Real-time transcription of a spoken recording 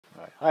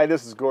Hi,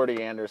 this is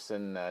Gordy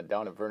Anderson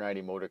down at Vern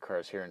Eide Motor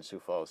Cars here in Sioux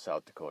Falls,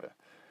 South Dakota.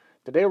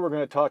 Today we're going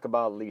to talk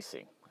about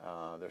leasing.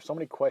 There's so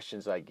many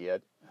questions I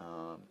get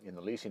in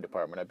the leasing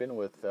department. I've been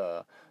with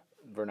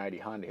Vern Eide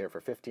Honda here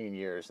for 15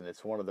 years, and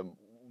it's one of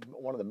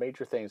the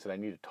major things that I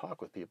need to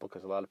talk with people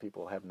because a lot of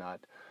people have not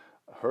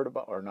heard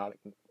about or not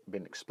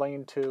been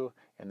explained to,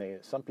 and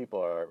some people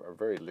are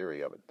very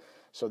leery of it.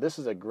 So this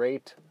is a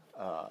great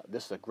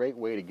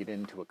way to get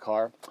into a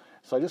car.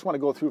 So I just want to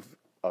go through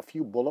a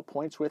few bullet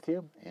points with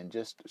you and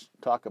just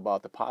talk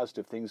about the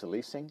positive things of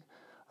leasing.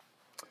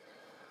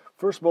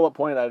 First bullet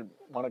point I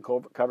want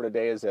to cover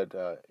today is that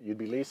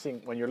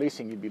when you're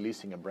leasing, you'd be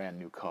leasing a brand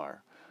new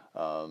car.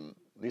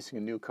 Leasing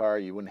a new car,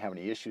 you wouldn't have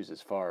any issues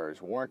as far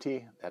as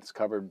warranty. That's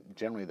covered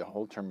generally the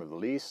whole term of the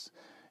lease.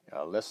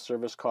 Less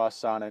service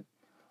costs on it.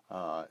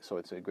 So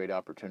it's a great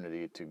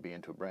opportunity to be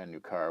into a brand new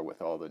car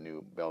with all the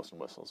new bells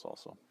and whistles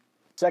also.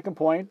 Second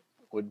point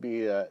would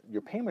be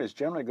your payment is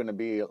generally going to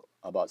be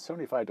about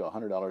 $75 to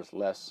 $100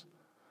 less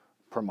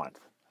per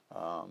month,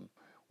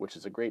 which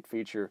is a great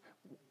feature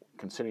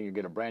considering you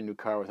get a brand new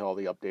car with all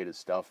the updated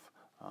stuff.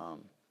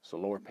 So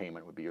lower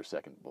payment would be your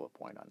second bullet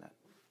point on that.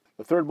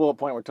 The third bullet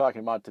point we're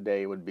talking about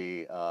today would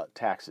be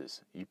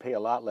taxes. You pay a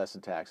lot less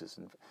in taxes.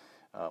 And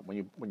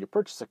when you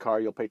purchase a car,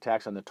 you'll pay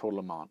tax on the total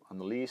amount. On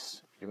the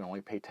lease, you're going to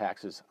only pay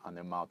taxes on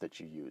the amount that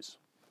you use.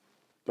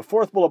 The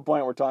fourth bullet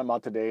point we're talking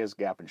about today is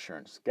gap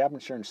insurance. Gap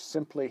insurance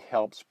simply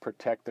helps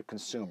protect the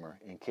consumer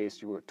in case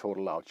you were to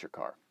total out your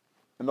car.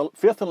 And the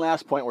fifth and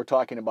last point we're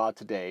talking about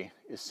today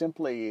is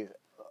simply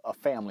a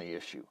family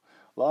issue.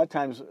 A lot of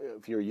times,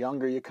 if you're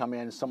younger, you come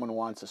in, someone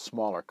wants a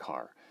smaller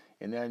car.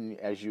 And then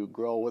as you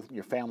grow,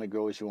 your family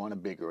grows, you want a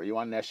bigger, or you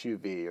want an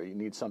SUV, or you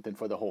need something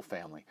for the whole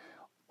family.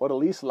 What a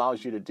lease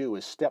allows you to do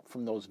is step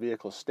from those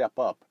vehicles, step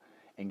up,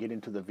 and get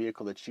into the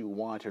vehicle that you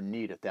want or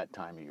need at that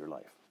time of your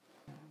life.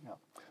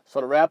 So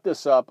to wrap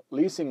this up,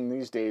 leasing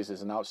these days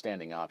is an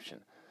outstanding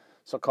option.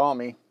 So call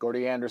me,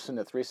 Gordy Anderson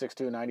at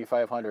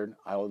 362-9500.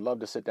 I would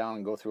love to sit down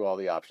and go through all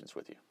the options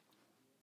with you.